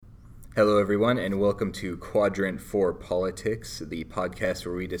Hello, everyone, and welcome to Quadrant 4 Politics, the podcast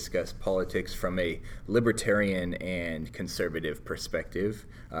where we discuss politics from a libertarian and conservative perspective.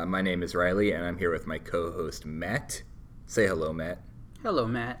 My name is Riley, and I'm here with my co-host, Matt. Say hello, Matt. Hello,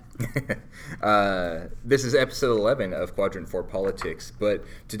 Matt. This is episode 11 of Quadrant 4 Politics, but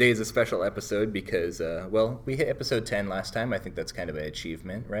today is a special episode because, we hit episode 10 last time. I think that's kind of an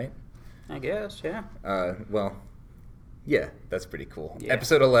achievement, right? I guess, yeah. Yeah, that's pretty cool. Yeah.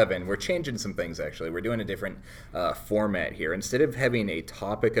 Episode 11, we're changing some things, actually. We're doing a different format here. Instead of having a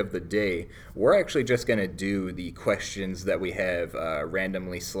topic of the day, we're actually just going to do the questions that we have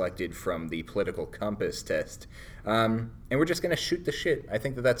randomly selected from the Political Compass test. And we're just going to shoot the shit. I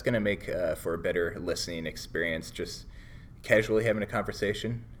think that's going to make for a better listening experience, just casually having a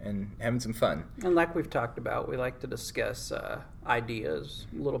conversation and having some fun. And like we've talked about, we like to discuss ideas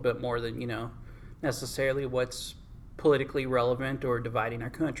a little bit more than, necessarily what's politically relevant or dividing our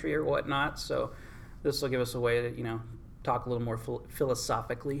country or whatnot. So this will give us a way to, talk a little more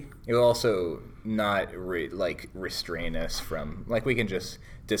philosophically. It will also not restrain us from, we can just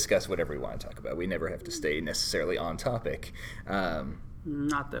discuss whatever we want to talk about. We never have to stay necessarily on topic.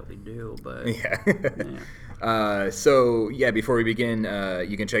 Not that we do, but yeah. Yeah. Before we begin,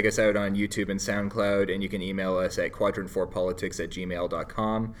 you can check us out on YouTube and SoundCloud, and you can email us at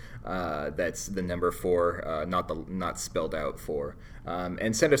quadrant4politics@gmail.com. That's the number 4, not spelled out 4.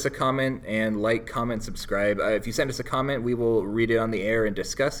 And send us a comment and comment, subscribe. If you send us a comment, we will read it on the air and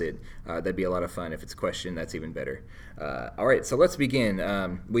discuss it. That'd be a lot of fun. If it's a question, that's even better. All right, so let's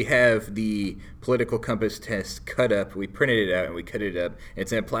begin. We have the Political Compass test cut up. We printed it out and we cut it up.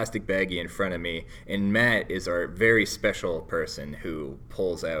 It's in a plastic baggie in front of me. And Matt is our very special person who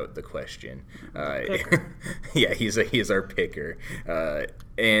pulls out the question. Yeah, he's our picker.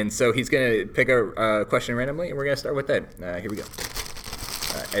 And so he's going to pick a question randomly, and we're going to start with that. Here we go.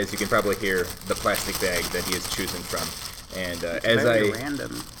 As you can probably hear, the plastic bag that he is choosing from. And It's very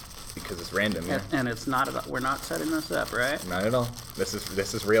random. Because it's random, yeah. And it's not. We're not setting this up, right? Not at all. This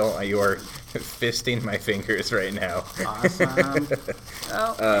is real. You are fisting my fingers right now. Awesome.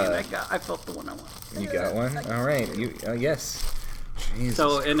 I felt the one I want. You got one? All right. Yes. Jesus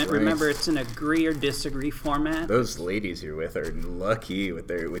Christ. Remember, it's an agree or disagree format. Those ladies you're with are lucky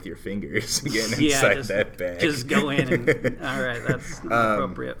with your fingers getting inside that bag. Just go in and all right, that's not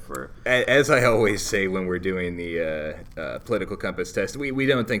appropriate for. As I always say when we're doing the Political Compass test, we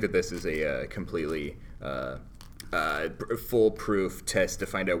don't think that this is a completely foolproof test to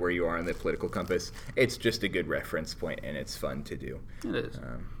find out where you are on the political compass. It's just a good reference point, and it's fun to do. It is.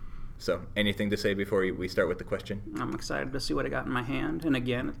 So, anything to say before we start with the question? I'm excited to see what I got in my hand. And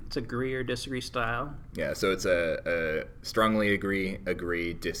again, it's agree or disagree style. Yeah, so it's a strongly agree,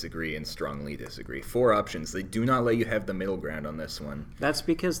 disagree, and strongly disagree. 4 options. They do not let you have the middle ground on this one. That's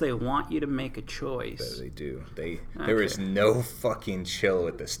because they want you to make a choice. They do. There is no fucking chill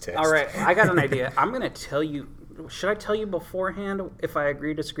with this test. All right, I got an idea. I'm going to tell you. Should I tell you beforehand if I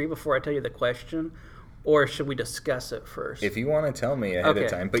agree or disagree before I tell you the question? Or should we discuss it first? If you want to tell me ahead of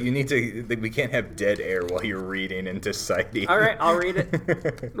time, but you need to. We can't have dead air while you're reading and deciding. All right, I'll read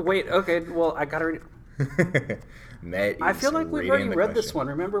it. Wait, okay. Well, I gotta read it. Matt, I feel like we've already read this one.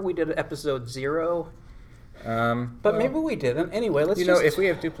 Remember, we did episode 0. But maybe we didn't. Anyway, let's. If we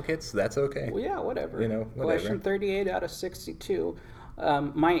have duplicates, that's okay. Well, yeah, whatever. Whatever. Question 38 out of 62.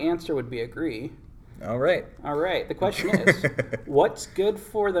 My answer would be agree. All right. The question is, what's good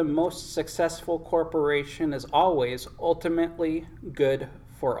for the most successful corporation is always ultimately good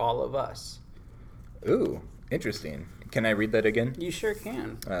for all of us. Ooh, interesting. Can I read that again? You sure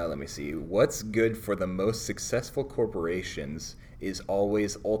can. Let me see. What's good for the most successful corporations is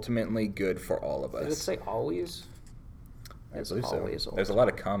always ultimately good for all of us. Did it say always? I believe so. There's a lot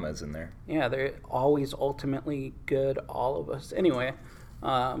of commas in there. Yeah, they're always ultimately good, all of us. Anyway,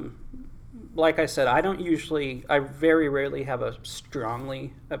 like I said, I very rarely have a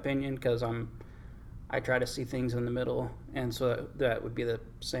strongly opinion because I try to see things in the middle, and so that would be the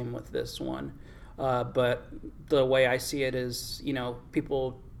same with this one. But the way I see it is,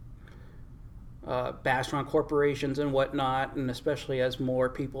 people bash on corporations and whatnot, and especially as more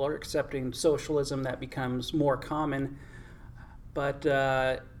people are accepting socialism, that becomes more common. But,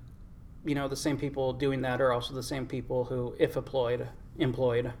 the same people doing that are also the same people who, if employed,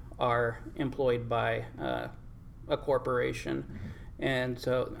 are employed by a corporation. Mm-hmm. And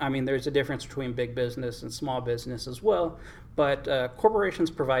so, there's a difference between big business and small business as well. But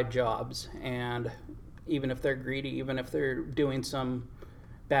corporations provide jobs, and even if they're greedy, even if they're doing some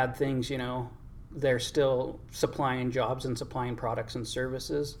bad things, they're still supplying jobs and supplying products and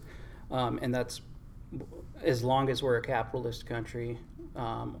services. And that's, as long as we're a capitalist country,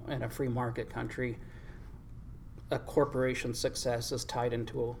 in a free market country, a corporation's success is tied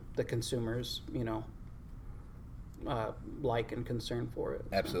into the consumer's, like and concern for it.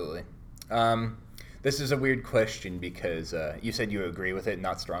 So. Absolutely. This is a weird question because you said you agree with it,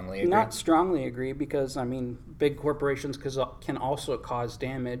 not strongly agree? Not strongly agree because, big corporations can also cause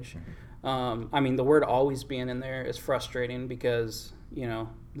damage. Mm-hmm. The word always being in there is frustrating because,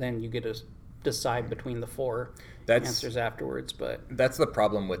 then you get to decide between the four answers afterwards. But that's the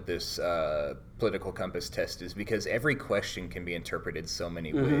problem with this political compass test, is because every question can be interpreted so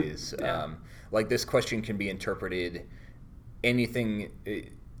many ways. Yeah. Like this question can be interpreted anything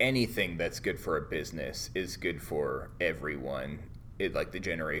that's good for a business is good for everyone, like the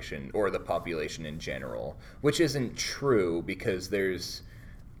generation or the population in general, which isn't true because there's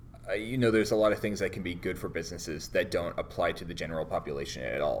a lot of things that can be good for businesses that don't apply to the general population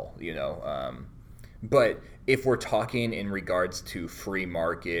at all, But if we're talking in regards to free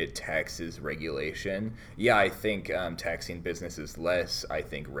market, taxes, regulation, yeah, I think taxing businesses less. I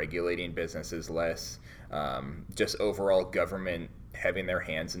think regulating businesses less. Just overall government having their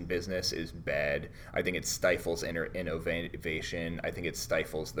hands in business is bad. I think it stifles innovation. I think it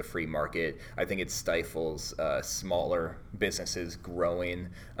stifles the free market. I think it stifles smaller businesses growing.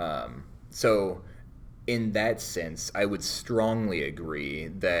 So in that sense, I would strongly agree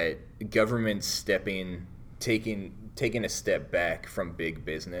that government taking a step back from big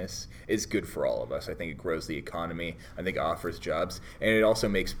business is good for all of us. I think it grows the economy. I think it offers jobs, and it also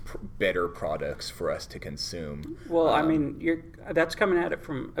makes better products for us to consume. Well, that's coming at it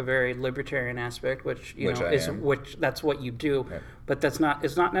from a very libertarian aspect, which that's what you do. Yeah. But it's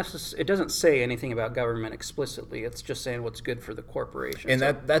not necessary. It doesn't say anything about government explicitly. It's just saying what's good for the corporation. And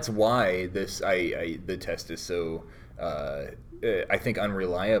that's why the test is so. I think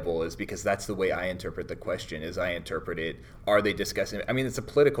unreliable, is because that's the way I interpret the question. Is I interpret it, are they discussing? It's a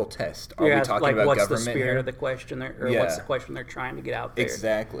political test. Are we talking about what's government? What's the spirit here? of the question, what's the question they're trying to get out there?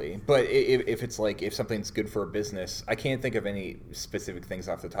 Exactly. But if it's like, if something's good for a business, I can't think of any specific things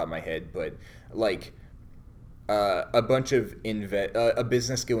off the top of my head, but like a bunch of a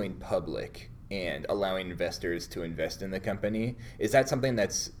business going public and allowing investors to invest in the company, is that something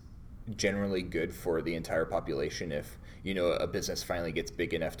that's generally good for the entire population? If a business finally gets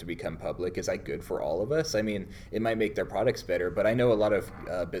big enough to become public, is that good for all of us? It might make their products better, but I know a lot of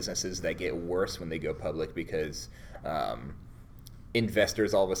businesses that get worse when they go public because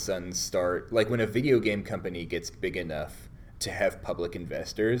investors all of a sudden start, like when a video game company gets big enough to have public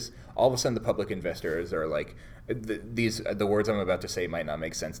investors, all of a sudden the public investors are like, the words I'm about to say might not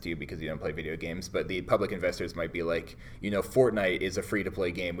make sense to you because you don't play video games, but the public investors might be like, Fortnite is a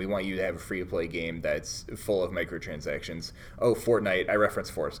free-to-play game. We want you to have a free-to-play game that's full of microtransactions. Oh, Fortnite, I reference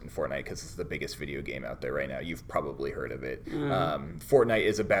Fortnite because it's the biggest video game out there right now. You've probably heard of it. Fortnite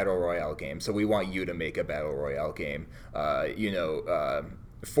is a battle royale game, so we want you to make a battle royale game.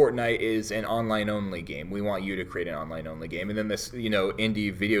 Fortnite is an online-only game. We want you to create an online-only game. And then this,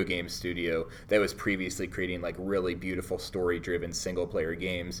 indie video game studio that was previously creating like really beautiful story-driven single-player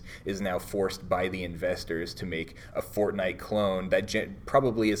games is now forced by the investors to make a Fortnite clone that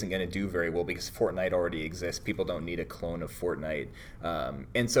probably isn't going to do very well because Fortnite already exists. People don't need a clone of Fortnite.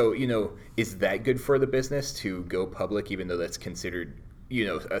 And so, is that good for the business to go public, even though that's considered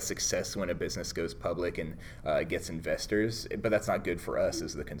a success when a business goes public and gets investors, but that's not good for us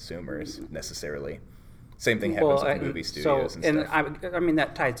as the consumers necessarily. Same thing happens with movie studios and stuff. And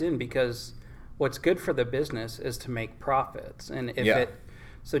that ties in because what's good for the business is to make profits, and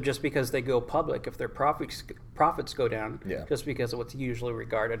so just because they go public, if their profits go down, just because of what's usually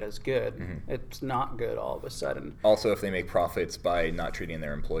regarded as good, it's not good all of a sudden. Also, if they make profits by not treating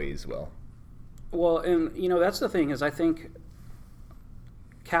their employees well. Well, and that's the thing is I think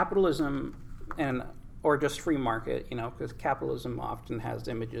capitalism or just free market, because capitalism often has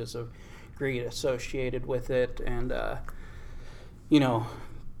images of greed associated with it and,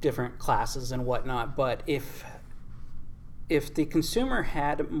 different classes and whatnot. But if the consumer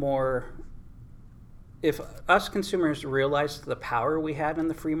had more, if us consumers realized the power we had in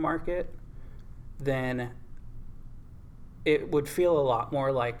the free market, then it would feel a lot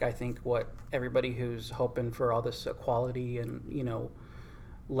more like, I think, what everybody who's hoping for all this equality and,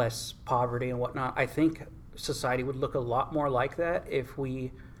 less poverty and whatnot, I think society would look a lot more like that if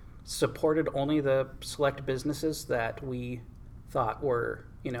we supported only the select businesses that we thought were,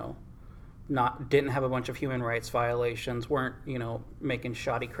 didn't have a bunch of human rights violations, weren't, making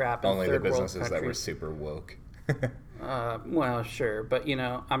shoddy crap in only third the businesses world that were countries. super woke. Well, sure, but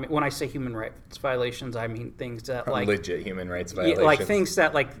when I say human rights violations, I mean things that like legit human rights violations, like things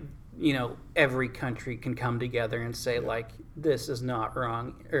that every country can come together and say like, this is not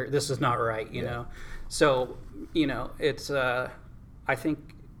wrong or this is not right, you know. So, it's I think,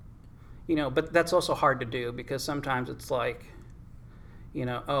 but that's also hard to do because sometimes it's like,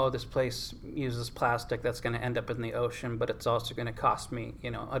 oh, this place uses plastic that's going to end up in the ocean, but it's also going to cost me,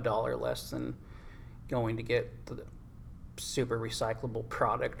 $1 less than going to get the super recyclable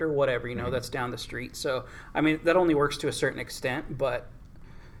product or whatever, that's down the street. So, I mean, that only works to a certain extent, but,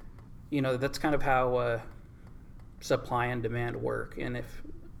 that's kind of how supply and demand work. And if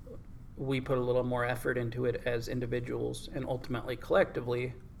we put a little more effort into it as individuals and ultimately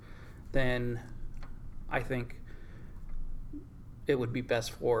collectively, then I think it would be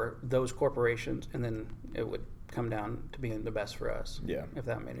best for those corporations, and then it would come down to being the best for us. Yeah, if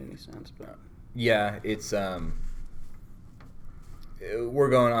that made any sense. But yeah, it's we're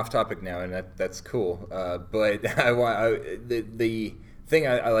going off topic now, and that's cool. But the thing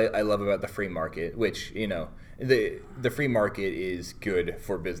I love about the free market, which the free market is good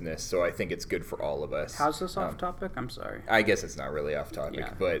for business, so I think it's good for all of us. How's this off topic? I'm sorry. I guess it's not really off topic,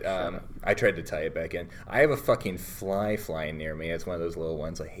 but I tried to tie it back in. I have a fucking fly flying near me. It's one of those little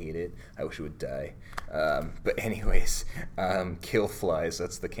ones. I hate it. I wish it would die. But anyways, kill flies.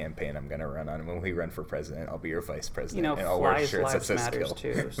 That's the campaign I'm going to run on. When we run for president, I'll be your vice president. And I'll wear shirts that says kill.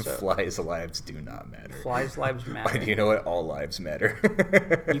 Too, so. Flies' lives do not matter. Flies' lives matter. Do you know what? All lives matter.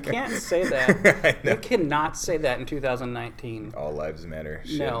 You can't say that. You cannot say that in 2019. All lives matter.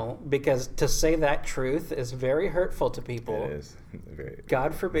 Shit. No, because to say that truth is very hurtful to people. It is.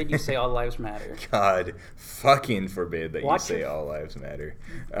 God forbid you say all lives matter. God fucking forbid that you say all lives matter.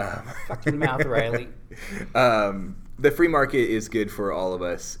 Fucking mouth, Riley. The free market is good for all of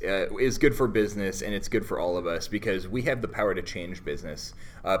us. Is good for business, and it's good for all of us because we have the power to change business.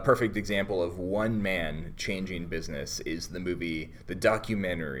 A perfect example of one man changing business is the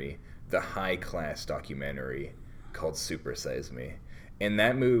documentary, the high-class documentary called Super Size Me. And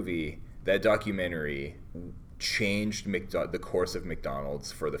that documentary changed the course of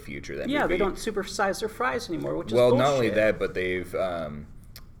McDonald's for the future. That movie, they don't supersize their fries anymore, which is bullshit. Well, not only that, but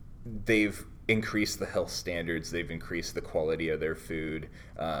they've increased the health standards. They've increased the quality of their food.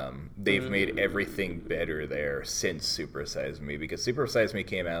 They've made everything better there since Super Size Me, because Super Size Me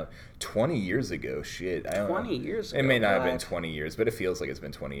came out 20 years ago. Shit, I don't know. 20 years ago? It may not have been 20 years, but it feels like it's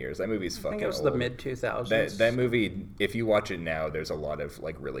been 20 years. That movie's fucking old. I think it was the mid-2000s. That movie, if you watch it now, there's a lot of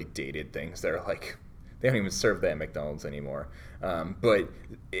like really dated things that are like, they don't even serve that at McDonald's anymore. But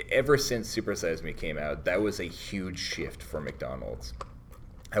ever since Super Size Me came out, that was a huge shift for McDonald's.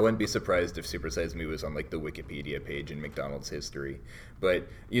 I wouldn't be surprised if Super Size Me was on like the Wikipedia page in McDonald's history. But,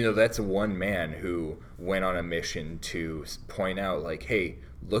 that's one man who went on a mission to point out like, hey,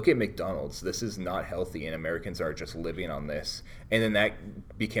 look at McDonald's. This is not healthy, and Americans are just living on this. And then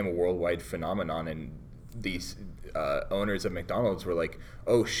that became a worldwide phenomenon, and these owners of McDonald's were like,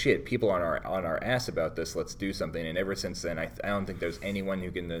 oh shit, people are on our ass about this, let's do something. And ever since then, I don't think there's anyone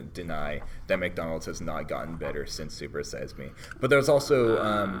who can deny that McDonald's has not gotten better since Super Size Me. But there's also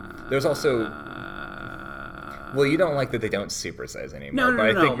well, you don't like that they don't supersize anymore. No.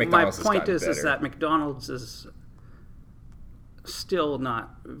 I think McDonald's My point is better. That McDonald's is still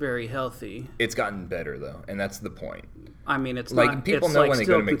not very healthy. It's gotten better though, and that's the point. I mean, it's like not, people it's know like when they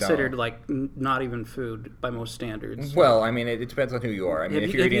still go to McDonald's. Considered like not even food by most standards. Well, I mean, it depends on who you are. I mean,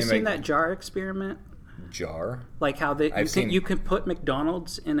 have you seen that jar experiment? Jar? Like how you can put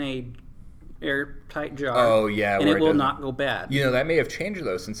McDonald's in a airtight jar. Oh yeah, and it will not go bad. That may have changed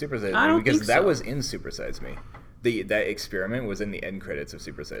though since Super Size Me, because that was in Super Size Me. That experiment was in the end credits of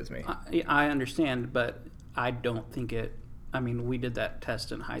Super Size Me. I understand, but I don't think it. I mean, we did that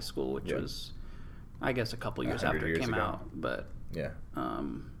test in high school, which was, I guess, a couple years after it came out. But yeah,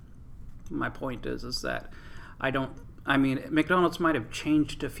 my point is that I mean, McDonald's might have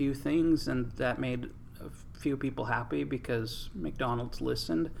changed a few things, and that made a few people happy because McDonald's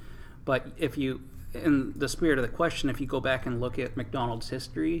listened. But if you, in the spirit of the question, if you go back and look at McDonald's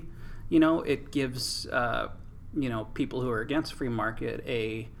history, it gives people who are against free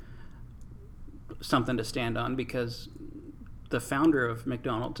market something to stand on, because the founder of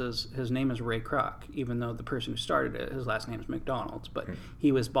McDonald's, his name is Ray Kroc, even though the person who started it, his last name is McDonald's, but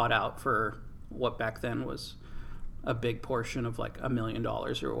he was bought out for what back then was a big portion of like $1 million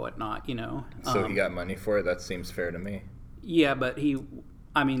or whatnot, So he got money for it? That seems fair to me. Yeah, but he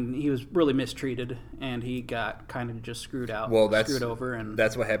was really mistreated, and he got kind of just screwed over. And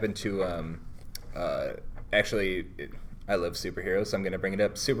that's what happened to, actually, I love superheroes, so I'm going to bring it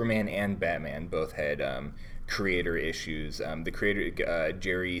up. Superman and Batman both had creator issues. The creator,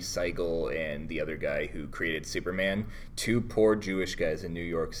 Jerry Siegel, and the other guy who created Superman, two poor Jewish guys in New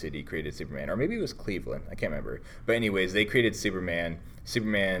York City created Superman. Or maybe it was Cleveland. I can't remember. But anyways, they created Superman.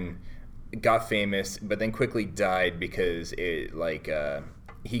 Superman got famous, but then quickly died because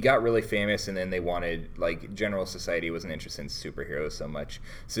he got really famous, and then they wanted, general society wasn't interested in superheroes so much.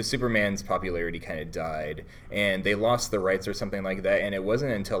 So Superman's popularity kind of died, and they lost the rights or something like that. And it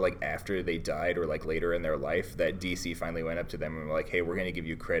wasn't until after they died or later in their life that DC finally went up to them and were like, hey, we're going to give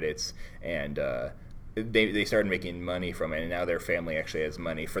you credits. And they started making money from it, and now their family actually has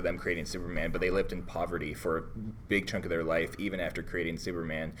money for them creating Superman, but they lived in poverty for a big chunk of their life even after creating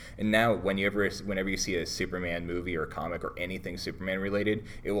Superman. And now whenever you see a Superman movie or comic or anything Superman related,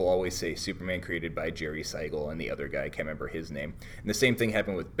 it will always say Superman created by Jerry Siegel and the other guy, I can't remember his name. And the same thing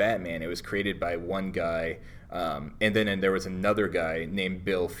happened with Batman. It was created by one guy, and there was another guy named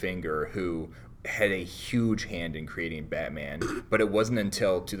Bill Finger who had a huge hand in creating Batman, but it wasn't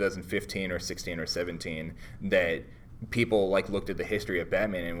until 2015 or 16 or 17 that people looked at the history of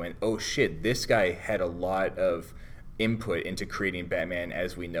Batman and went, oh shit, this guy had a lot of input into creating Batman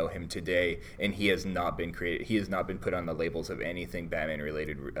as we know him today, and he has not been put on the labels of anything Batman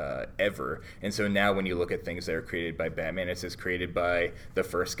related ever. And so now when you look at things that are created by Batman, it says created by the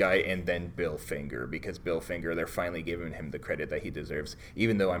first guy and then Bill Finger, because Bill Finger, they're finally giving him the credit that he deserves,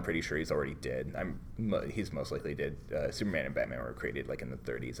 even though I'm pretty sure he's already dead. He's most likely dead. Superman and Batman were created in the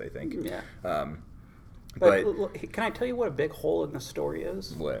 30s, I think. Yeah. But can I tell you what a big hole in the story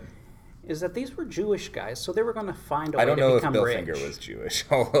is? What? Is that these were Jewish guys, so they were going to find a way to become rich. I don't know if Bill Finger was Jewish.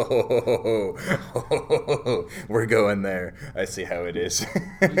 We're going there. I see how it is.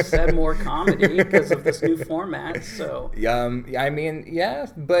 You said more comedy because of this new format, so... I mean, yeah,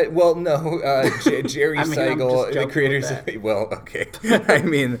 but, well, no. Jerry Siegel, the creators... Well, okay. I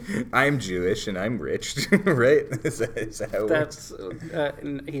mean, I'm Jewish and I'm rich, right? Is that how it works?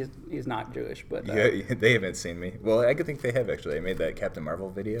 He's not Jewish, but... they haven't seen me. Well, I could think they have, actually. I made that Captain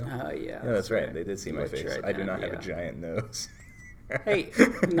Marvel video. Yeah. Yeah, that's right. They did see my face. I do not have a giant nose. Hey,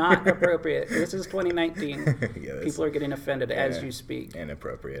 not appropriate. This is 2019. People are getting offended as you speak.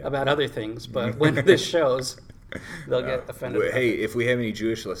 Inappropriate. About other things, but when this shows, they'll get offended. Hey, if we have any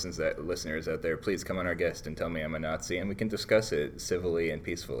Jewish listeners out there, please come on our guest and tell me I'm a Nazi, and we can discuss it civilly and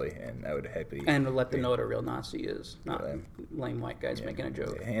peacefully, and I would happy. And let them know what a real Nazi is, not lame white guys making a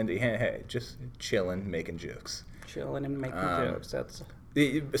joke. Just chilling, making jokes. Chilling and making jokes. That's...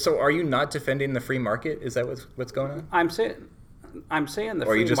 So, are you not defending the free market? Is that what's going on? I'm saying the free market.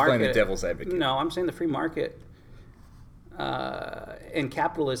 Or are you just playing the devil's advocate? No, I'm saying the free market and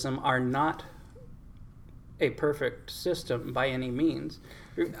capitalism are not a perfect system by any means.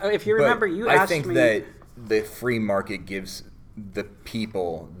 If you remember, you asked me... I think that the free market gives the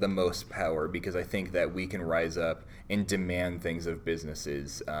people the most power, because I think that we can rise up and demand things of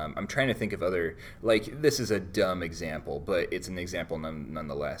businesses. I'm trying to think of other, this is a dumb example, but it's an example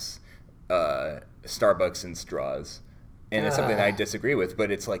nonetheless. Starbucks and straws. And it's something I disagree with,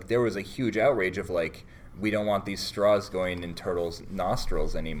 but it's there was a huge outrage of we don't want these straws going in turtles'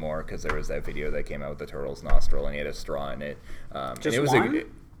 nostrils anymore, because there was that video that came out with the turtle's nostril and he had a straw in it. Just and it was one?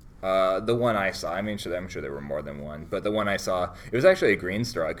 The one I saw, I'm sure there were more than one, but the one I saw, it was actually a green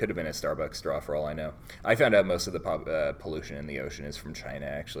straw. It could have been a Starbucks straw for all I know. I found out most of the pollution in the ocean is from China,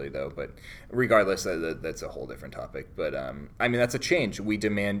 actually, though, but regardless, that's a whole different topic. But, I mean, that's a change. We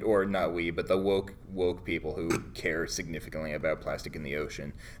demand, or not we, but the woke people who care significantly about plastic in the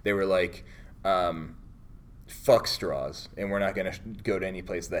ocean, they were like, fuck straws, and we're not going to go to any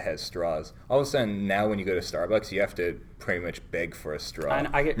place that has straws. All of a sudden, now when you go to Starbucks, you have to pretty much beg for a straw. And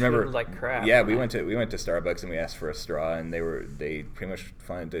I get treated like crap. Yeah, we went to Starbucks and we asked for a straw, and they pretty much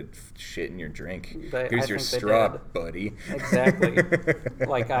wanted to shit in your drink. Here's your straw, buddy. Exactly.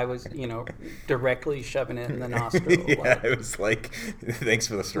 I was, directly shoving it in the nostril. Yeah, it was thanks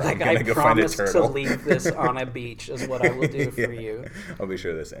for the straw. I'm gonna go find a turtle. I promise to leave this on a beach is what I will do for you. I'll be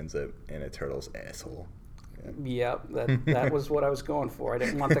sure this ends up in a turtle's asshole. Yep, that was what I was going for. I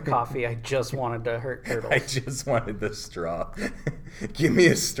didn't want the coffee. I just wanted to hurt turtles. I just wanted the straw. Give me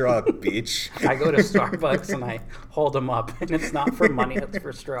a straw, bitch. I go to Starbucks and I hold them up, and it's not for money, it's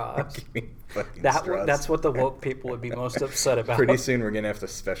for straws. Give me fucking straws. That's what the woke people would be most upset about. Pretty soon we're going to have to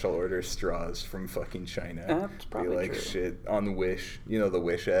special order straws from fucking China. That's probably true. Shit on Wish. You know the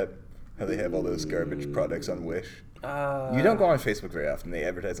Wish app? How they have all those garbage products on Wish. You don't go on Facebook very often. They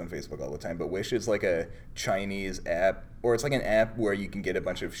advertise on Facebook all the time. But Wish is like a Chinese app, or it's like an app where you can get a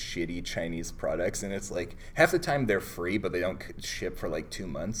bunch of shitty Chinese products, and it's like half the time they're free, but they don't ship for like 2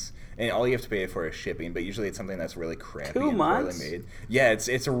 months, and all you have to pay for is shipping. But usually it's something that's really crappy 2 and months? poorly made. Yeah,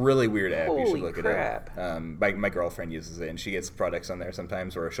 it's a really weird app. You should Holy look crap. it up. My girlfriend uses it, and she gets products on there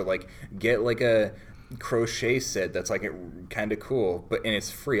sometimes, where she'll like get like a crochet set that's like kind of cool, and it's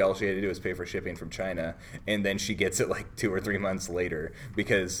free. All she had to do is pay for shipping from China, and then she gets it like 2 or 3 months later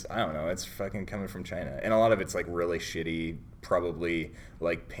because I don't know, it's fucking coming from China, and a lot of it's like really shitty, probably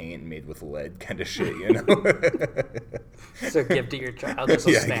like paint made with lead kind of shit, you know. So give to your child as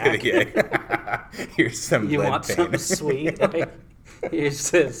a snack. Yeah. Here's some You lead want paint. something sweet? Like, here's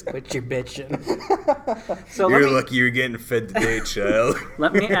this. Quit your bitching. So You're lucky you're getting fed today, child.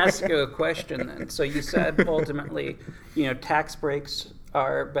 let me ask you a question then. So you said ultimately, tax breaks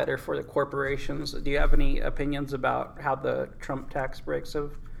are better for the corporations. Do you have any opinions about how the Trump tax breaks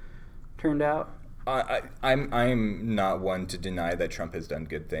have turned out? I'm not one to deny that Trump has done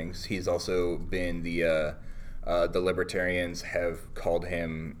good things. He's also been the libertarians have called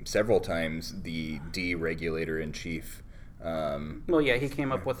him several times the deregulator in chief. Well, yeah, he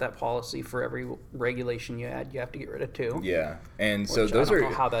came up with that policy for every regulation you add, you have to get rid of 2. Yeah, and so Which those I don't are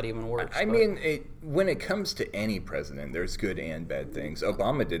know how that even works. I but- mean, when it comes to any president, there's good and bad things.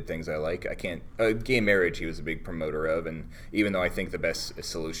 Obama did things I like. I can't. Gay marriage, he was a big promoter of, and even though I think the best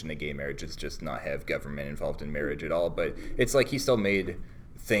solution to gay marriage is just not have government involved in marriage at all, but it's like he still made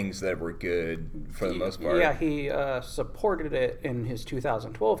things that were good for the most part. Yeah, he supported it in his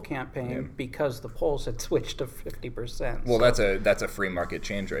 2012 campaign because the polls had switched to 50%. Well, so that's a free market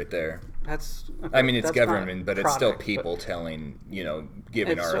change right there. that's. I mean, it's that's not government, but it's still product, people but telling,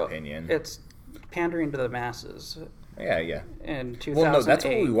 giving our opinion. It's pandering to the masses. Yeah. In 2008. Well, no, that's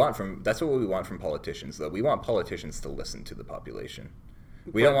what we want from politicians, though. We want politicians to listen to the population.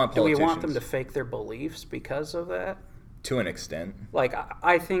 We don't want Do we politicians want them to fake their beliefs because of that? to an extent. Like,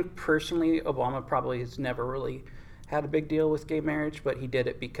 I think personally, Obama probably has never really had a big deal with gay marriage, but he did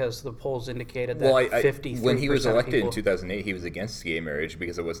it because the polls indicated that 53% when he was elected people, in 2008, he was against gay marriage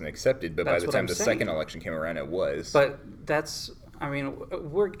because it wasn't accepted. But by That's the what time I'm the saying. second election came around, it was. But that's, I mean,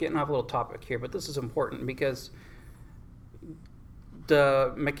 we're getting off a little topic here, but this is important because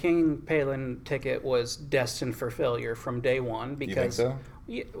the McCain-Palin ticket was destined for failure from day one. Because, you think so?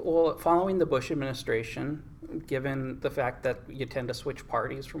 Yeah, well, following the Bush administration, given the fact that you tend to switch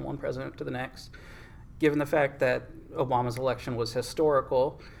parties from one president to the next, given the fact that Obama's election was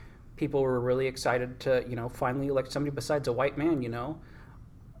historical, people were really excited to, finally elect somebody besides a white man,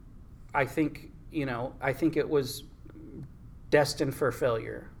 I think it was destined for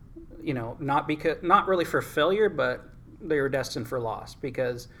failure. Not really for failure, but they were destined for loss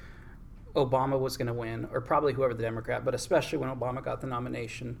because Obama was going to win, or probably whoever the Democrat, but especially when Obama got the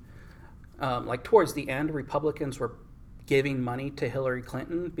nomination. Like towards the end, Republicans were giving money to Hillary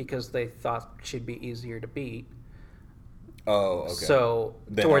Clinton because they thought she'd be easier to beat. Oh, okay. So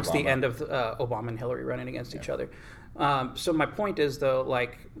Then towards Obama. the end of Obama and Hillary running against each other. So my point is, though,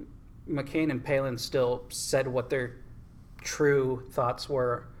 like McCain and Palin still said what their true thoughts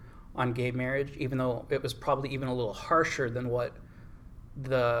were on gay marriage, even though it was probably even a little harsher than what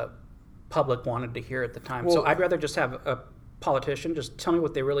the public wanted to hear at the time. So Well- I'd rather just have a politician just tell me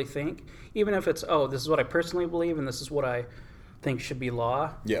what they really think, even if it's, this is what I personally believe and this is what I think should be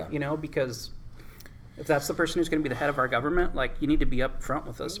law. Yeah. Because if that's the person who's going to be the head of our government, like, you need to be upfront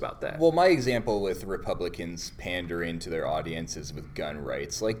with us about that. Well, my example with Republicans pandering to their audiences with gun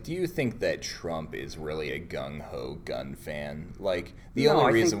rights, like, do you think that Trump is really a gung-ho gun fan? Like, the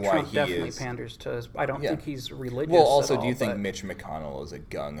only reason I think why Trump he definitely is... panders to us. I don't think he's religious. Well, also, at do you all, think but Mitch McConnell is a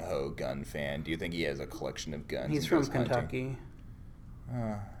gung-ho gun fan? Do you think he has a collection of guns? he's and from goes hunting?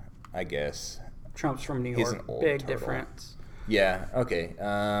 Kentucky? I guess. Trump's from New He's York. an old Big turtle. difference. Yeah, okay.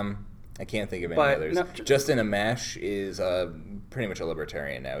 I can't think of any But, others. no, Justin Amash is pretty much a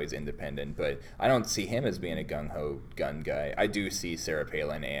libertarian now. He's independent, but I don't see him as being a gung-ho gun guy. I do see Sarah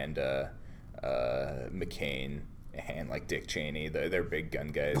Palin and McCain and like Dick Cheney. They're big gun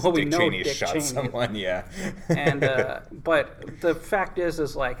guys. Well, we Dick know Cheney Dick shot Cheney. someone, yeah. And but the fact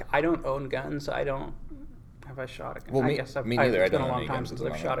is like, I don't own guns. I don't. Have I shot a gun? Well, I me- guess me neither. I It's been don't a own long any time guns since at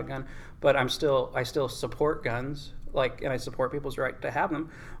the I've shot a moment. gun, but I still support guns. Like, and I support people's right to have them.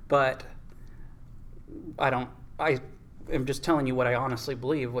 But I don't. I am just telling you what I honestly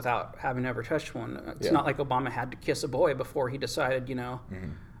believe without having ever touched one. It's Yeah. not like Obama had to kiss a boy before he decided,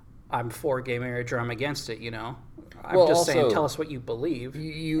 I'm for gay marriage or I'm against it. I'm Well, just saying, also, tell us what you believe.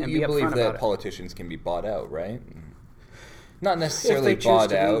 You and be believe upfront that about it. politicians can be bought out, right? not necessarily If they choose bought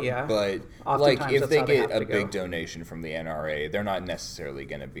to be, out, yeah. but like Oftentimes if that's they how they get have a to big go. donation from the NRA, they're not necessarily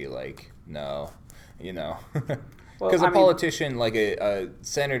going to be like, no, you know. Well, Because I a mean- politician, like a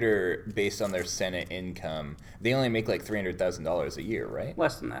senator, based on their Senate income, they only make like $300,000 a year, right?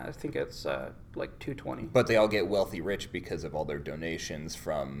 Less than that. I think it's like 220. But they all get wealthy rich because of all their donations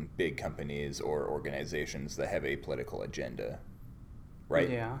from big companies or organizations that have a political agenda, right?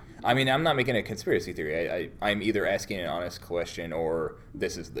 Yeah. I mean, I'm not making a conspiracy theory. I'm either asking an honest question or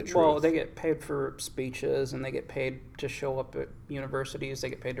this is the truth. Well, they get paid for speeches and they get paid to show up at universities. They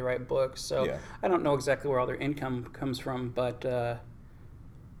get paid to write books. So Yeah. I don't know exactly where all their income comes from, but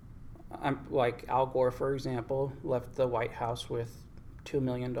I'm like Al Gore, for example, left the White House with $2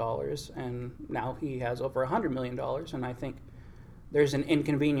 million, and now he has over $100 million. And I think there's an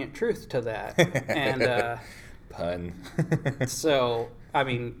inconvenient truth to that. And Pun. so, I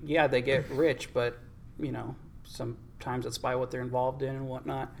mean, yeah, they get rich, but, you know, sometimes it's by what they're involved in and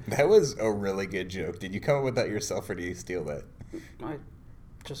whatnot. That was a really good joke. Did you come up with that yourself or do you steal that? I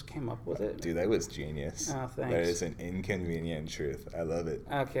just came up with it. Dude, that was genius. Oh, thanks. That is an inconvenient truth. I love it.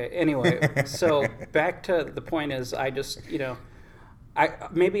 Okay, anyway, so back to the point is I just, you know,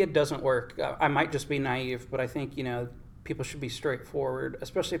 maybe it doesn't work. I might just be naive, but I think, you know, people should be straightforward,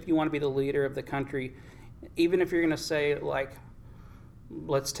 especially if you want to be the leader of the country. Even if you're going to say, like,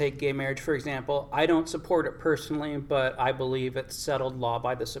 let's take gay marriage, for example. I don't support it personally, but I believe it's settled law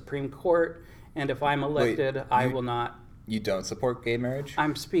by the Supreme Court. And if I'm elected, I will not. You don't support gay marriage?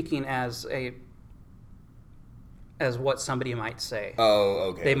 I'm speaking as what somebody might say. Oh,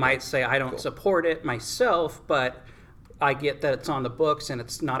 okay. They might say, I don't support it myself, but I get that it's on the books and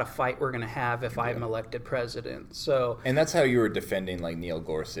it's not a fight we're going to have if I'm elected president. So, And that's how you were defending like Neil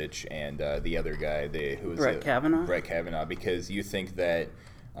Gorsuch and the other guy, who was Brett Kavanaugh? Brett Kavanaugh, because you think that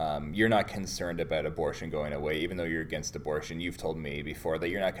you're not concerned about abortion going away, even though you're against abortion. You've told me before that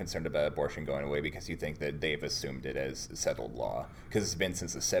you're not concerned about abortion going away because you think that they've assumed it as settled law, because it's been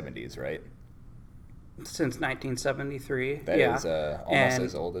since the 70s, right? since 1973. That yeah. is almost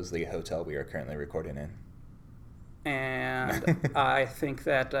as old as the hotel we are currently recording in. And I think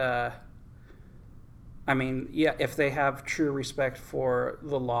that, I mean, yeah, if they have true respect for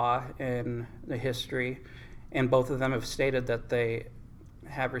the law and the history, and both of them have stated that they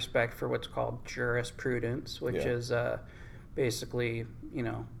have respect for what's called jurisprudence, which is basically, you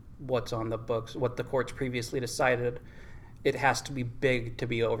know, what's on the books, what the courts previously decided. It has to be big to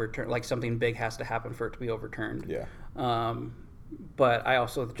be overturned. Like something big has to happen for it to be overturned. Yeah. But I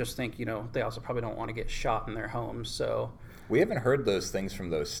also just think, you know, they also probably don't want to get shot in their homes. So We haven't heard those things from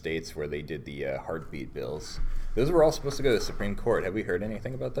those states where they did the heartbeat bills. Those were all supposed to go to the Supreme Court. Have we heard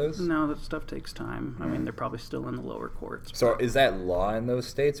anything about those? no, that stuff takes time. I mean, they're probably still in the lower courts. So is that law in those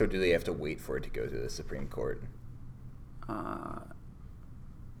states, or do they have to wait for it to go to the Supreme Court?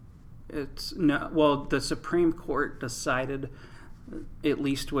 It's no. Well, the Supreme Court decided, at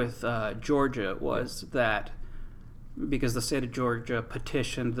least with Georgia, was that because the state of Georgia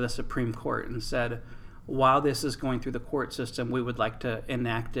petitioned the Supreme Court and said, while this is going through the court system, we would like to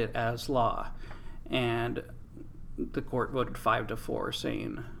enact it as law. And the court voted 5-4,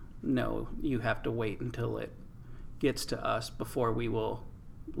 saying, no, you have to wait until it gets to us before we will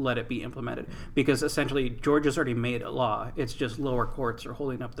let it be implemented. Because essentially, Georgia's already made a law. It's just lower courts are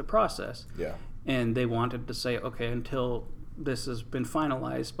holding up the process. Yeah. And they wanted to say, okay, until this has been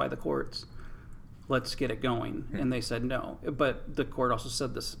finalized by the courts, let's get it going. And they said no. But the court also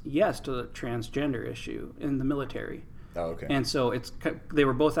said this yes to the transgender issue in the military. Oh, okay. And so they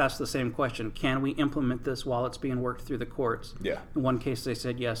were both asked the same question: can we implement this while it's being worked through the courts? Yeah. In one case they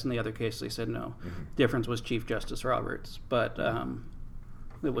said yes, in the other case they said no. Difference was Chief Justice Roberts, but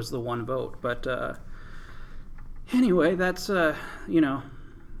it was the one vote. But anyway, that's you know,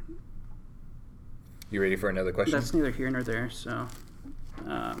 You ready for another question? that's neither here nor there. So You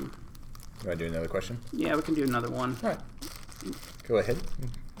want to do another question? yeah, we can do another one. All right. Go ahead.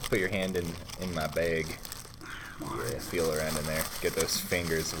 Put your hand in my bag. Yeah, feel around in there. Get those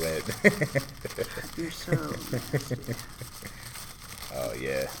fingers wet. You're so nasty. Oh,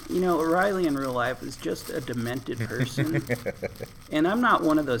 yeah. You know, Riley in real life is just a demented person. And I'm not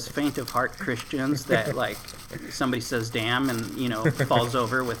one of those faint of heart Christians that, like, somebody says damn and, you know, falls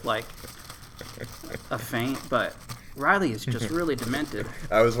over with, like, a faint. But Riley is just really demented.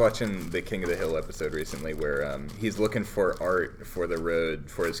 I was watching the King of the Hill episode recently where he's looking for art for the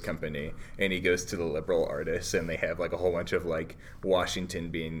road for his company, and he goes to the liberal artists, and they have like a whole bunch of like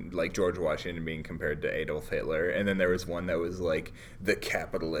George Washington being compared to Adolf Hitler, and then there was one that was like the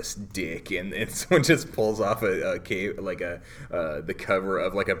capitalist dick, and someone just pulls off the cover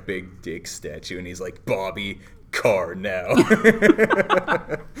of like a big dick statue, and he's like, Bobby, car now.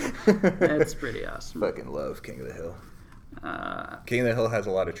 That's pretty awesome. Fucking love King of the Hill. King of the Hill has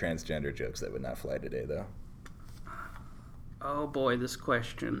a lot of transgender jokes that would not fly today, though. Oh boy, this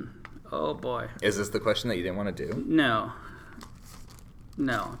question. Oh boy. Is this the question that you didn't want to do? No.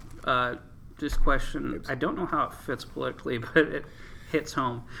 This question, Oops. I don't know how it fits politically, but it hits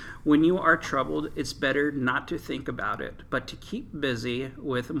home. When you are troubled, it's better not to think about it, but to keep busy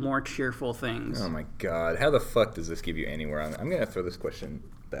with more cheerful things. Oh my god. How the fuck does this give you anywhere? I'm going to throw this question,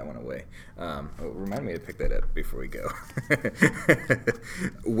 that one away. Remind me to pick that up before we go.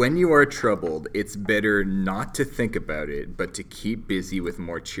 When you are troubled, it's better not to think about it, but to keep busy with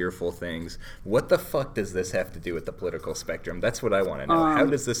more cheerful things. What the fuck does this have to do with the political spectrum? That's what I want to know. How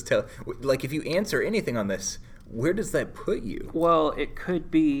does this tell... Like, if you answer anything on this, where does that put you? Well, it could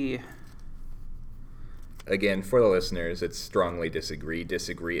be... Again, for the listeners, it's strongly disagree,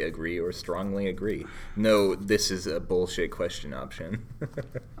 agree, or strongly agree. No, this is a bullshit question option.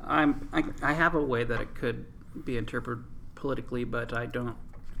 I have a way that it could be interpreted politically, but I don't.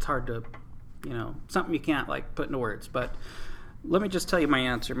 It's hard to, something you can't like put into words. But let me just tell you my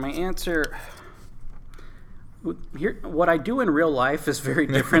answer. My answer here, what I do in real life is very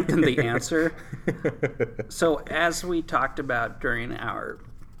different than the answer. So as we talked about during our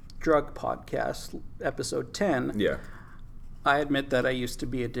drug podcast, episode 10, Yeah. I admit that I used to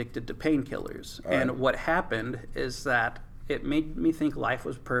be addicted to painkillers. All and right. what happened is that it made me think life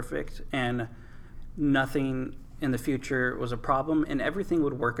was perfect and nothing in the future was a problem and everything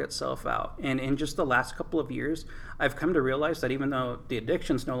would work itself out. And in just the last couple of years, I've come to realize that even though the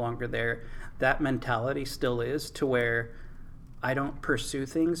addiction's no longer there, that mentality still is, to where I don't pursue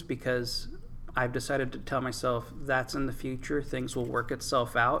things because I've decided to tell myself that's in the future, things will work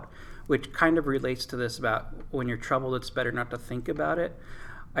itself out, which kind of relates to this about when you're troubled, it's better not to think about it.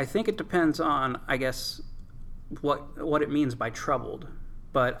 I think it depends on, I guess, what it means by troubled.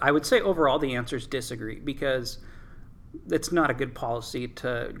 But I would say overall the answer is disagree, because it's not a good policy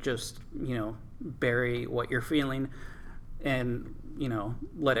to just, bury what you're feeling and,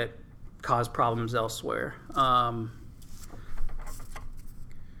 let it cause problems elsewhere.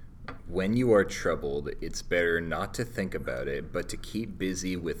 When you are troubled, it's better not to think about it, but to keep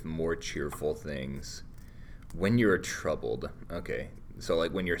busy with more cheerful things. When you're troubled, okay. So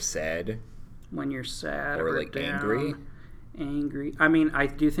like when you're sad, When you're sad or like down, angry. I mean, I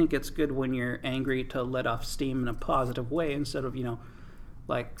do think it's good when you're angry to let off steam in a positive way instead of,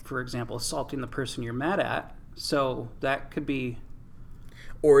 like, for example, assaulting the person you're mad at. So that could be...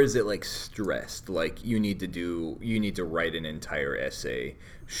 or is it like stressed? Like you need to write an entire essay.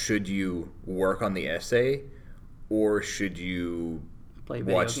 Should you work on the essay, or should you Play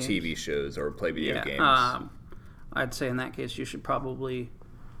video watch games. TV shows or play video games? I'd say in that case you should probably...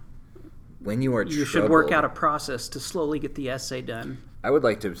 When you are You should work out a process to slowly get the essay done. I would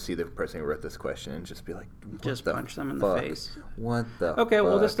like to see the person who wrote this question and just be like, what Just the punch them in fuck? the face. What the Okay, fuck?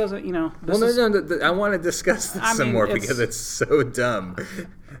 well, this doesn't, this Well, is... no, I want to discuss this some more because it's so dumb.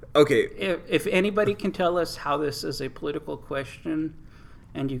 Okay, If anybody can tell us how this is a political question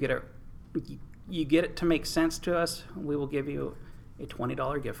and you get it to make sense to us, we will give you a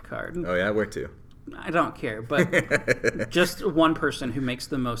 $20 gift card. oh yeah, where to? I don't care, but just one person who makes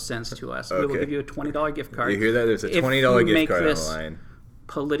the most sense to us. We will Okay. give you a $20 gift card. You hear that? There's a If $20 you gift make card this online.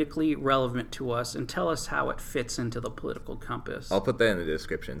 politically relevant to us and tell us how it fits into the political compass. I'll put that in the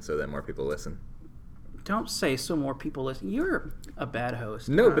description so that more people listen. Don't say so more people listen. You're a bad host.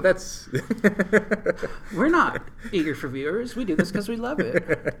 No, but that's... We're not eager for viewers. We do this because we love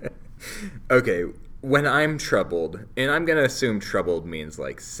it. Okay, when I'm troubled, and I'm going to assume troubled means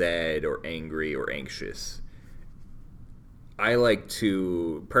like sad or angry or anxious. I like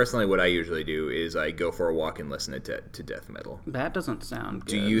to, personally what I usually do is I go for a walk and listen to death metal. That doesn't sound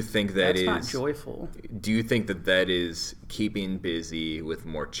good. Do you think That's not joyful. Do you think that is keeping busy with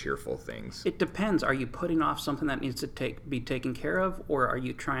more cheerful things? It depends. Are you putting off something that needs to be taken care of, or are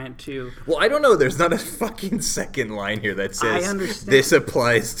you trying to... Well, I don't know. There's not a fucking second line here that says I understand. this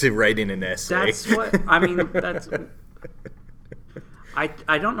applies to writing an essay. That's what... I mean, that's...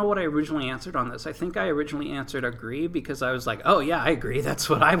 I don't know what I originally answered on this. I think I originally answered agree because I was like, oh yeah, I agree. That's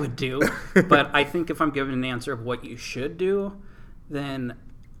what I would do. But I think if I'm given an answer of what you should do, then,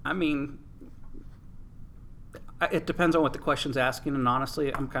 I mean, it depends on what the question's asking. And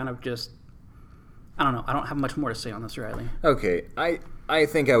honestly, I'm kind of just... I don't know. I don't have much more to say on this, Riley. Okay, I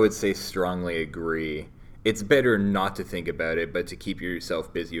think I would say strongly agree. it's better not to think about it, but to keep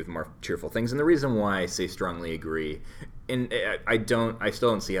yourself busy with more cheerful things. And the reason why I say strongly agree, and I still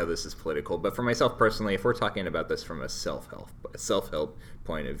don't see how this is political, but for myself personally, if we're talking about this from a self-help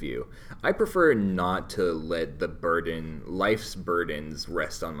point of view, I prefer not to let life's burdens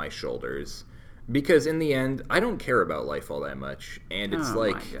rest on my shoulders. Because in the end, I don't care about life all that much, and it's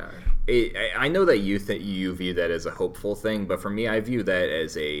I know that you view that as a hopeful thing, but for me, I view that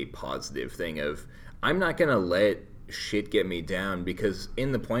as a positive thing. Of I'm not gonna let shit get me down, because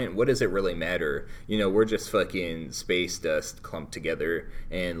in the point, what does it really matter? We're just fucking space dust clumped together,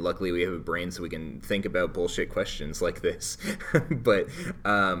 and luckily we have a brain so we can think about bullshit questions like this. But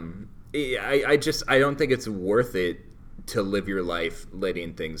I don't think it's worth it to live your life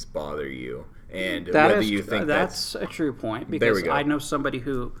letting things bother you. And whether you think that's a true point, because I know somebody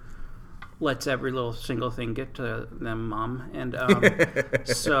who lets every little single thing get to them, Mom, and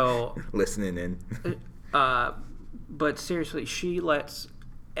so listening in. But seriously, she lets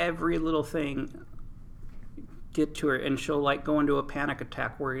every little thing get to her, and she'll go into a panic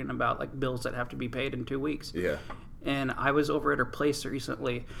attack worrying about bills that have to be paid in 2 weeks. Yeah. And I was over at her place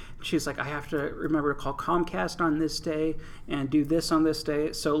recently. She's like, I have to remember to call Comcast on this day and do this on this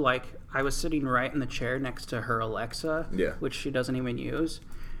day. So, I was sitting right in the chair next to her Alexa, which she doesn't even use.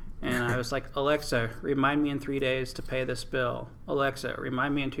 And I was like, Alexa, remind me in 3 days to pay this bill. Alexa,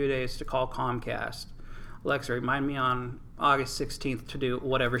 remind me in 2 days to call Comcast. Alexa, remind me on August 16th to do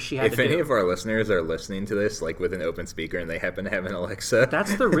whatever she had to do. If any of our listeners are listening to this, with an open speaker, and they happen to have an Alexa...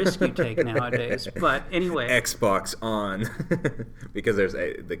 That's the risk you take nowadays. But anyway... Xbox on. Because there's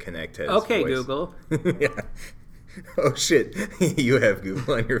the Kinect has Okay, voice. Google. Yeah. Oh, shit. You have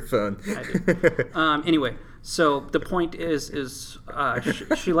Google on your phone. I do. Anyway, so the point is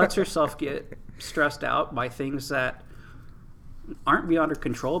she lets herself get stressed out by things that aren't beyond her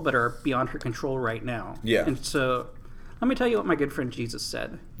control, but are beyond her control right now. Yeah. And so, let me tell you what my good friend Jesus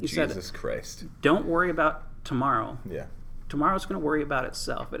said. He said, Jesus Christ. Don't worry about tomorrow. Yeah. Tomorrow's going to worry about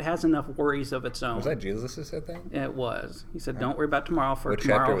itself. It has enough worries of its own. Was that Jesus who said that? It was. He said, don't worry about tomorrow, for What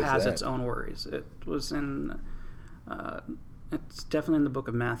tomorrow has that? its own worries. It was in... it's definitely in the book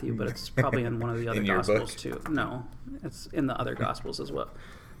of Matthew, but it's probably in one of the other Gospels too. No, it's in the other Gospels as well.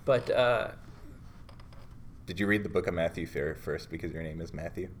 But did you read the book of Matthew first because your name is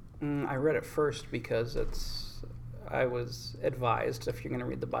Matthew? I read it first because I was advised, if you're going to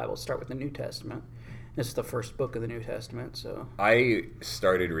read the Bible, start with the New Testament. It's the first book of the New Testament, so... I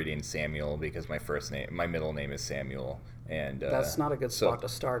started reading Samuel because my middle name is Samuel, and... That's not a good spot to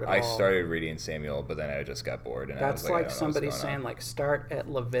start at all. I started reading Samuel, but then I just got bored, and That's I was like somebody saying, start at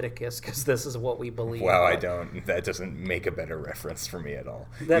Leviticus, because this is what we believe. Wow, that doesn't make a better reference for me at all.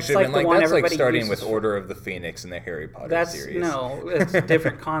 That's you should have been that's like starting uses with Order of the Phoenix in the Harry Potter series. No, it's a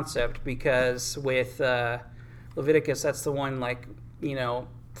different concept, because with Leviticus, that's the one,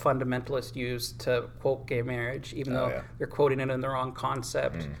 fundamentalists use to quote gay marriage, even though they're quoting it in the wrong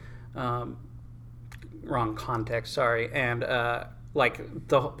concept, wrong context, sorry. And the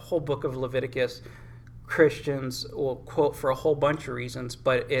whole book of Leviticus, Christians will quote for a whole bunch of reasons,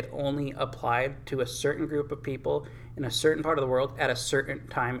 but it only applied to a certain group of people in a certain part of the world at a certain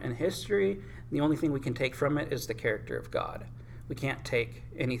time in history. The only thing we can take from it is the character of God. We can't take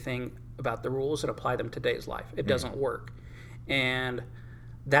anything about the rules and apply them to today's life. It doesn't work. And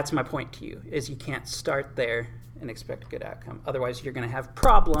that's my point to you, is you can't start there and expect a good outcome. Otherwise, you're going to have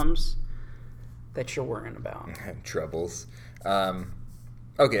problems that you're worrying about. Troubles.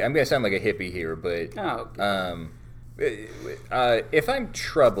 Okay, I'm going to sound like a hippie here, but if I'm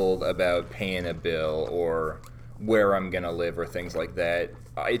troubled about paying a bill or where I'm going to live or things like that,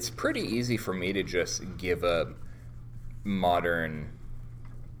 it's pretty easy for me to just give up modern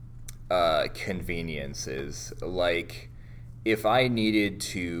conveniences. If I needed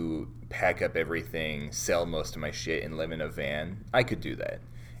to pack up everything, sell most of my shit, and live in a van, I could do that.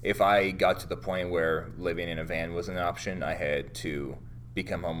 If I got to the point where living in a van was an option, I had to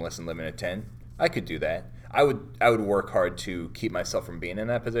become homeless and live in a tent, I could do that. I would work hard to keep myself from being in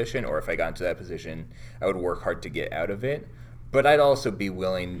that position, or if I got into that position, I would work hard to get out of it. But I'd also be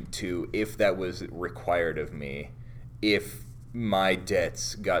willing to, if that was required of me, if my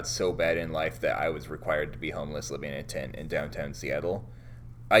debts got so bad in life that I was required to be homeless living in a tent in downtown Seattle,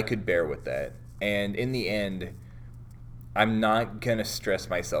 I could bear with that. And in the end, I'm not going to stress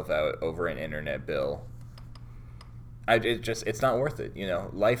myself out over an internet bill. It's not worth it.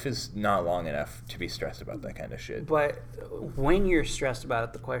 Life is not long enough to be stressed about that kind of shit. But when you're stressed about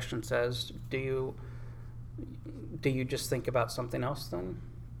it, the question says, do you just think about something else then?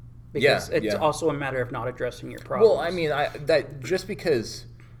 Because it's also a matter of not addressing your problems. Well, I mean, that just because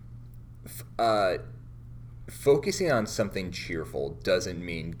focusing on something cheerful doesn't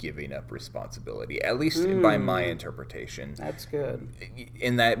mean giving up responsibility, at least by my interpretation. That's good.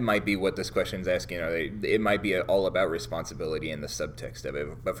 And that might be what this question is asking. It might be all about responsibility in the subtext of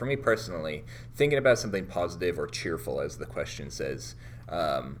it. But for me personally, thinking about something positive or cheerful, as the question says,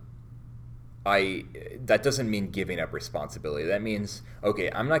 that doesn't mean giving up responsibility. That means, okay,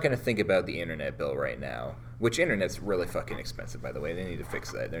 I'm not going to think about the internet bill right now, which internet's really fucking expensive, by the way. They need to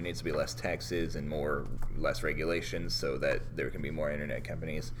fix that. There needs to be less taxes and less regulations so that there can be more internet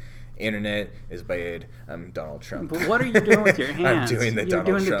companies. Internet is bad. I'm Donald Trump. But what are you doing with your hands? I'm doing the You're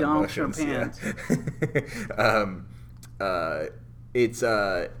Donald doing Trump the Donald motions. Trump hands. It's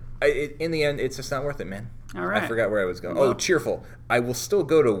in the end, it's just not worth it, man. All right. I forgot where I was going. Well, cheerful. I will still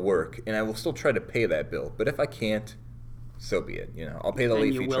go to work, and I will still try to pay that bill. But if I can't, so be it. I'll pay the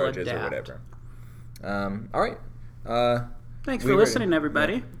late fee charges or whatever. All right. Thanks for listening,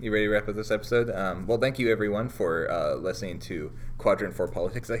 everybody. Yeah. You ready to wrap up this episode? Well, thank you, everyone, for listening to Quadrant 4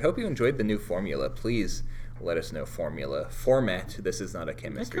 Politics. I hope you enjoyed the new formula. Please let us know format. This is not a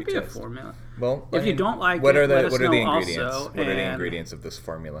chemistry test. It could be a formula. Well, if you don't like what it, are the let us know ingredients? also. What are the ingredients of this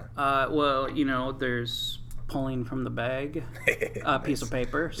formula? Well, there's pulling from the bag, a piece of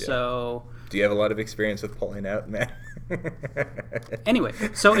paper. Yeah. So, do you have a lot of experience with pulling out, Matt? Anyway,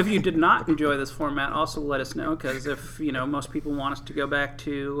 so if you did not enjoy this format, also let us know, because if most people want us to go back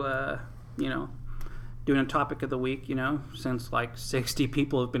to doing a topic of the week, since like 60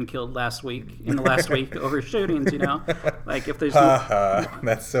 people have been killed in the last week over shootings, like if there's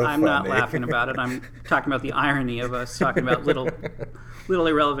that's so I'm funny. Not laughing about it. I'm talking about the irony of us talking about little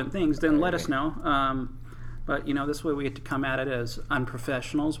irrelevant things. Then let us know. But this way we get to come at it as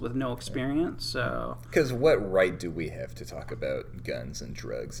unprofessionals with no experience. So, because what right do we have to talk about guns and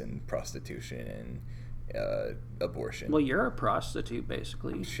drugs and prostitution and abortion? Well, you're a prostitute,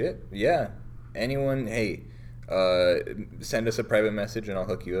 basically. Shit, yeah. Anyone, hey, send us a private message and I'll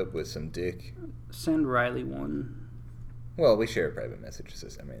hook you up with some dick. Send Riley one. Well, we share private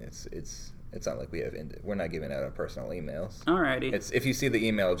messages. I mean, it's not like we're not giving out our personal emails. Alrighty. It's if you see the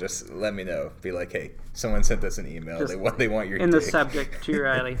email, just let me know. Be like, hey, someone sent us an email. Just they want your in dick. The subject to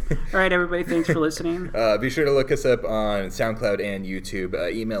Riley. All right, everybody. Thanks for listening. Be sure to look us up on SoundCloud and YouTube.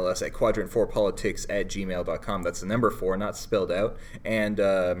 Email us at quadrant4politics@gmail.com. That's the number 4, not spelled out. And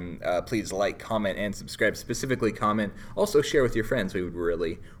please like, comment, and subscribe. Specifically, comment. Also, share with your friends. We would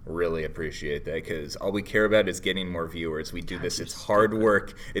really, really appreciate that, because all we care about is getting more viewers. We do this. It's hard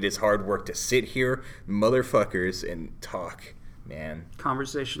work. It is hard work to sit here, motherfuckers, and talk, man.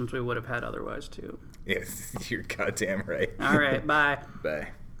 Conversations we would have had otherwise, too. Yes, you're goddamn right. All right, bye. Bye.